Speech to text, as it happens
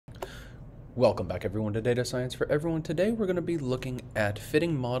Welcome back everyone to Data Science for Everyone. Today we're going to be looking at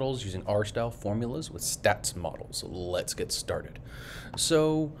fitting models using R-style formulas with stats models. So let's get started.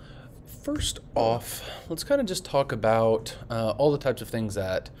 So first off, let's kind of just talk about all the types of things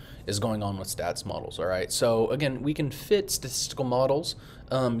that is going on with stats models. All right, so again, we can fit statistical models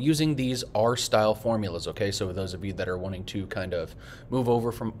using these R-style formulas. Okay, so those of you that are wanting to kind of move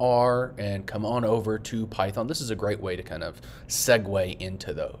over from R and come on over to Python, this is a great way to kind of segue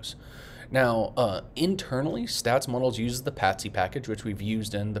into those. Now, internally, stats models uses the patsy package, which we've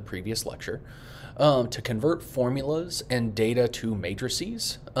used in the previous lecture, to convert formulas and data to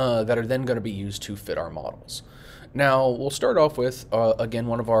matrices that are then going to be used to fit our models. Now, we'll start off with, again,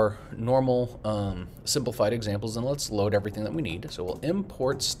 one of our normal simplified examples, and let's load everything that we need. So we'll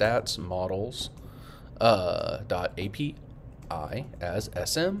import statsmodels .api as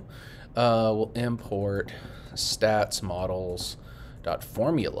sm. We'll import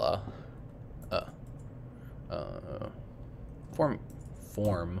statsmodels.formula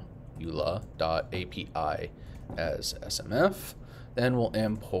formula.api as SMF. Then we'll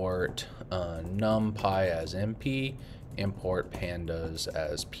import numpy as MP, import pandas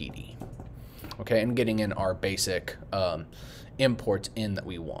as PD. Okay, and getting in our basic imports in that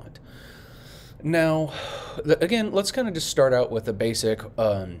we want. Now, again, let's kind of just start out with a basic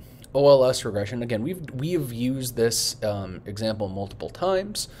OLS regression. Again, we've used this example multiple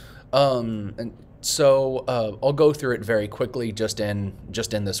times, and so I'll go through it very quickly just in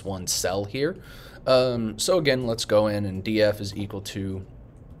this one cell here. So again, let's go in, and df is equal to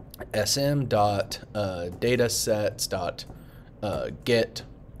sm dot datasets dot get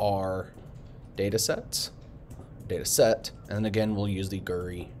our dataset, and again we'll use the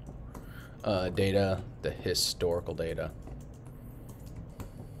GURI data, the historical data,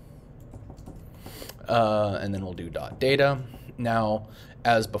 and then we'll do dot data. Now,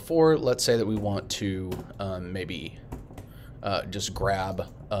 as before, let's say that we want to maybe just grab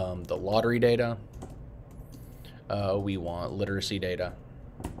the lottery data. We want literacy data.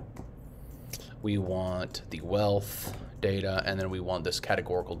 We want the wealth data, and then we want this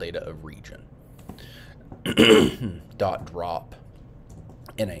categorical data of region. Dot drop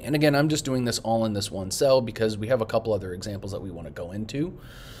NA. And again, I'm just doing this all in this one cell because we have a couple other examples that we want to go into.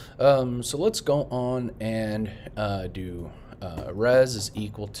 So let's go on and do res is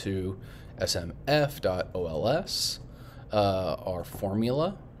equal to smf.ols. Our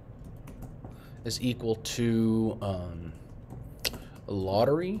formula is equal to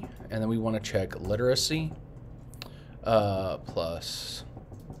lottery, and then we want to check literacy plus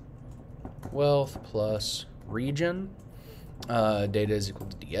wealth plus region. Data is equal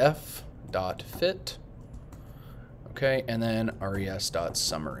to df dot fit. Okay, and then res dot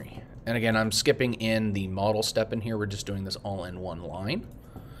summary. And again, I'm skipping in the model step in here. We're just doing this all in one line,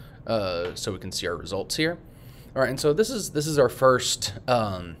 so we can see our results here. All right, and so this is our first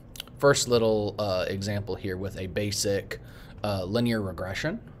little example here with a basic linear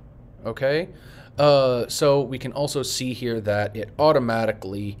regression. Okay, so we can also see here that it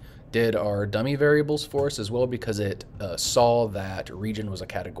automatically did our dummy variables for us as well, because it saw that region was a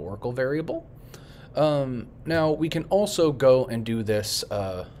categorical variable. Now we can also go and do this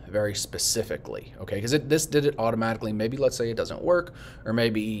very specifically, okay, because this did it automatically. Maybe let's say it doesn't work, or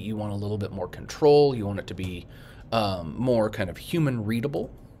maybe you want a little bit more control, you want it to be more kind of human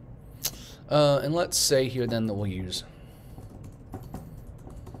readable. And let's say here then that we'll use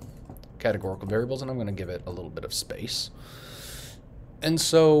categorical variables, and I'm going to give it a little bit of space. And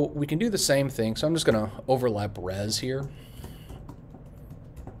so we can do the same thing. So I'm just going to overlap res here.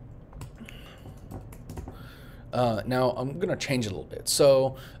 Now I'm going to change it a little bit.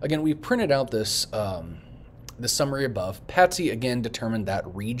 So again, we printed out this the summary above. Patsy again determined that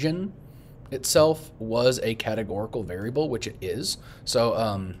region itself was a categorical variable, which it is.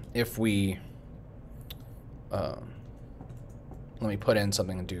 So if we let me put in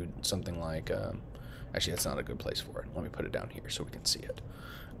something and do something like actually that's not a good place for it. Let me put it down here so we can see it.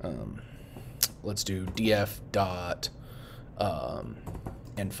 Let's do df dot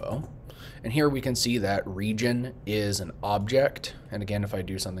info. And here we can see that region is an object. And again, if I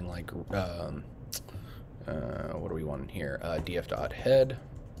do something like, what do we want in here? df.head.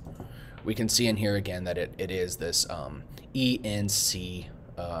 We can see in here again that it is this ENC.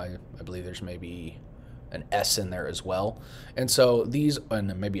 I believe there's maybe an S in there as well. And so these,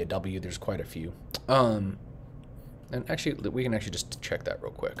 and maybe a W, there's quite a few. And actually, we can actually just check that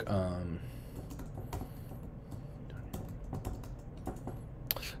real quick.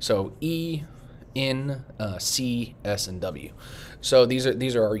 So E, N, C, S, and W. So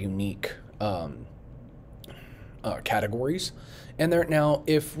these are our unique categories. And there now,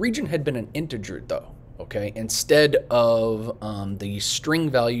 if region had been an integer though, okay, instead of the string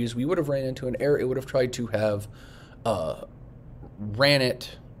values, we would have ran into an error. It would have tried to have ran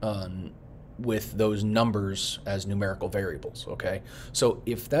it with those numbers as numerical variables, okay? So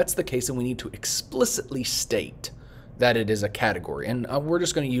if that's the case, then we need to explicitly state that it is a category. And we're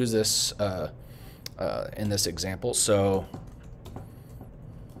just going to use this in this example. So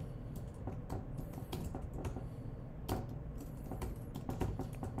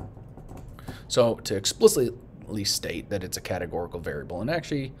to explicitly state that it's a categorical variable, and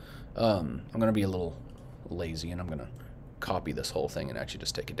actually I'm going to be a little lazy and I'm going to copy this whole thing and actually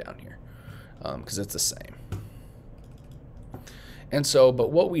just take it down here because it's the same. And so,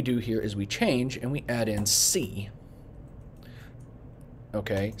 but what we do here is we change and we add in C,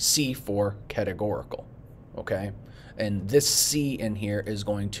 okay, C for categorical, okay, and this C in here is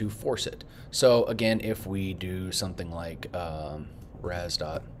going to force it. So again, if we do something like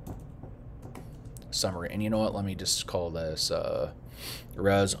res.summary, and you know what, let me just call this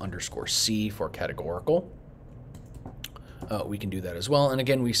res_C for categorical. We can do that as well, and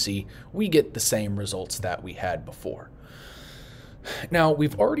again we see we get the same results that we had before. Now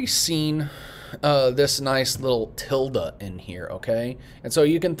we've already seen this nice little tilde in here, okay, and so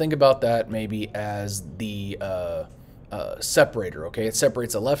you can think about that maybe as the separator, okay. It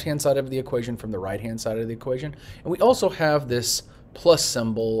separates the left hand side of the equation from the right hand side of the equation, and we also have this plus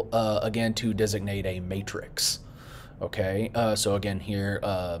symbol again to designate a matrix, okay. So again here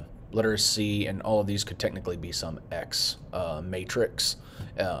letter C and all of these could technically be some X matrix,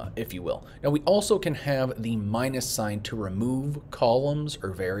 if you will. Now we also can have the minus sign to remove columns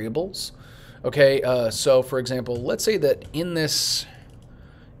or variables. Okay, so for example, let's say that in this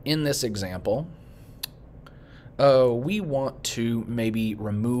example, we want to maybe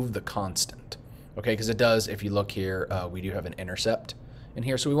remove the constant. Okay, because it does, if you look here, we do have an intercept in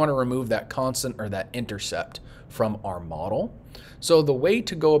here. So we want to remove that constant or that intercept from our model. So the way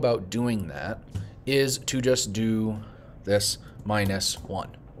to go about doing that is to just do this -1.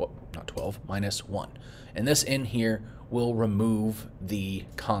 Well, not 12, -1. And this in here will remove the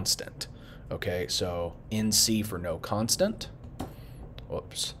constant. Okay, so in C for no constant.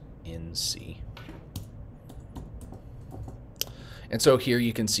 Whoops, in C. And so here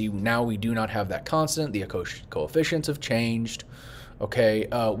you can see now we do not have that constant. The coefficients have changed. Okay,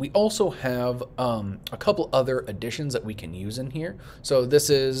 we also have a couple other additions that we can use in here. So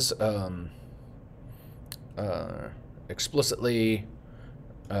this is explicitly,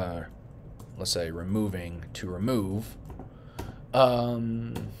 let's say, removing to remove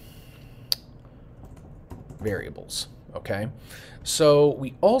variables. Okay, so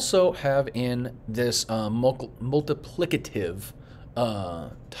we also have in this multiplicative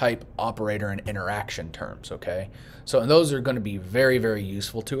type operator and interaction terms, okay? So and those are going to be very, very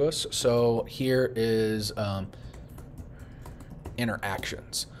useful to us. So here is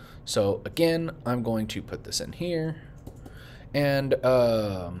interactions. So again, I'm going to put this in here, and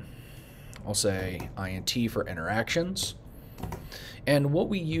I'll say int for interactions. And what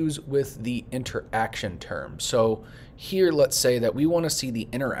we use with the interaction term. So here, let's say that we want to see the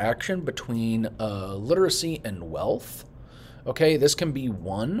interaction between literacy and wealth. Okay, this can be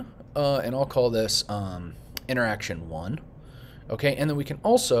 1, and I'll call this interaction 1. Okay, and then we can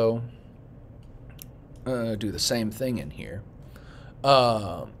also do the same thing in here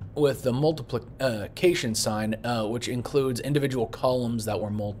with the multiplication sign, which includes individual columns that were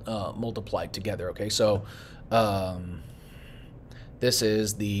multiplied together. Okay, so this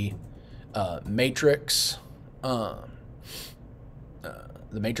is the matrix, the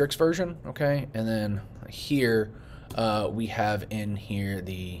matrix version. Okay, and then here we have in here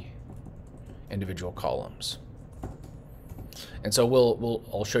the individual columns. And so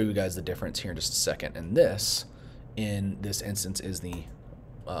I'll show you guys the difference here in just a second. And this, in this instance, is the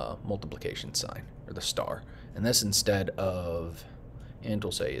multiplication sign, or the star. And this instead of int,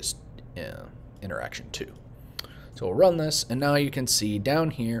 we'll say is interaction 2. So we'll run this, and now you can see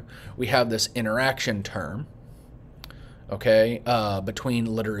down here we have this interaction term, okay, between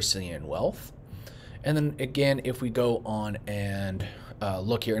literacy and wealth. And then again, if we go on and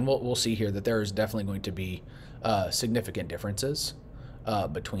look here, and we'll see here that there is definitely going to be significant differences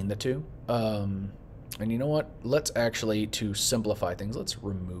between the two. And you know what? Let's actually, to simplify things, let's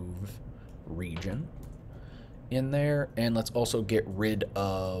remove region in there, and let's also get rid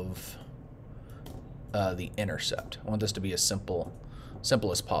of the intercept. I want this to be as simple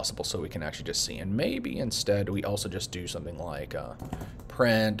as possible so we can actually just see. And maybe instead we also just do something like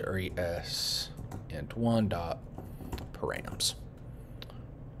print or es int1 dot params.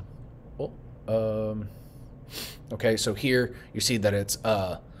 Well, Okay, so here you see that it's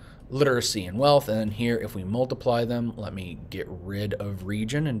literacy and wealth, and then here if we multiply them, let me get rid of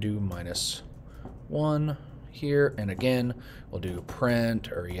region and do -1 here, and again we'll do print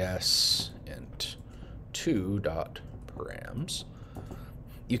res int 2 dot params.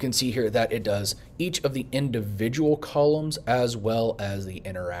 You can see here that it does each of the individual columns as well as the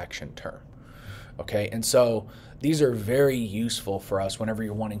interaction term. Okay, and so these are very useful for us whenever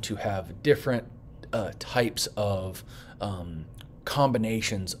you're wanting to have different types of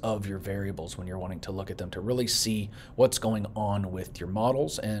combinations of your variables when you're wanting to look at them to really see what's going on with your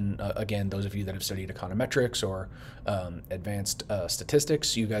models. And again, those of you that have studied econometrics or advanced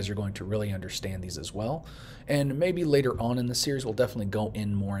statistics, you guys are going to really understand these as well. And maybe later on in the series, we'll definitely go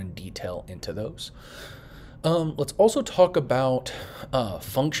in more in detail into those. Let's also talk about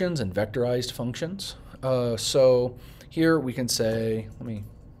functions and vectorized functions. So here we can say, let me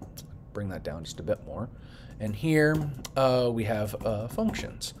bring that down just a bit more. And here we have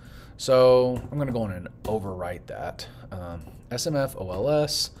functions. So I'm going to go in and overwrite that. SMF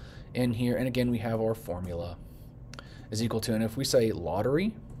OLS in here, and again we have our formula is equal to, and if we say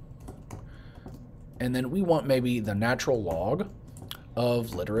lottery, and then we want maybe the natural log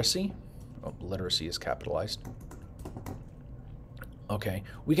of literacy. Oh, literacy is capitalized. Okay,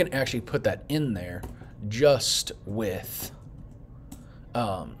 we can actually put that in there just with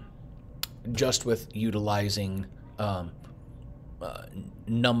utilizing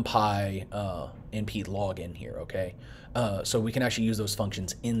numpy np log in here, okay? So we can actually use those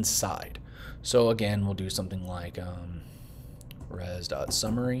functions inside. So again, we'll do something like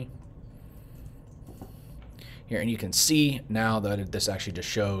res.summary here, and you can see now that this actually just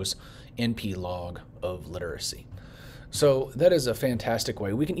shows np log of literacy. So that is a fantastic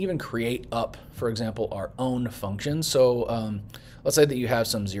way. We can even create up, for example, our own functions. So let's say that you have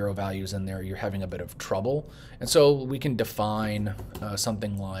some zero values in there, you're having a bit of trouble. And so we can define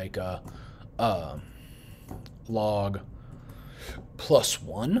something like log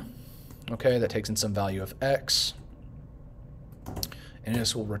 +1. Okay, that takes in some value of x. And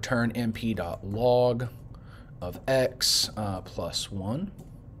this will return np.log of x +1.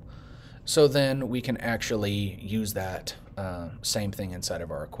 So then we can actually use that same thing inside of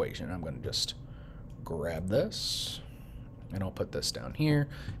our equation. I'm going to just grab this, and I'll put this down here.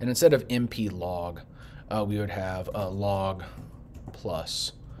 And instead of np log, we would have log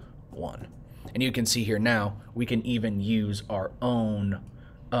 +1. And you can see here now, we can even use our own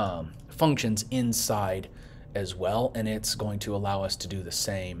functions inside as well, and it's going to allow us to do the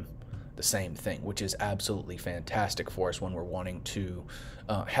same thing, which is absolutely fantastic for us when we're wanting to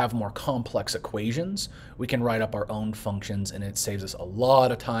have more complex equations. We can write up our own functions, and it saves us a lot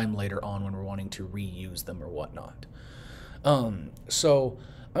of time later on when we're wanting to reuse them or whatnot. So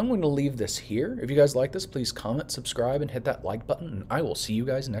I'm going to leave this here. If you guys like this, please comment, subscribe, and hit that like button, and I will see you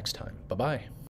guys next time. Bye-bye.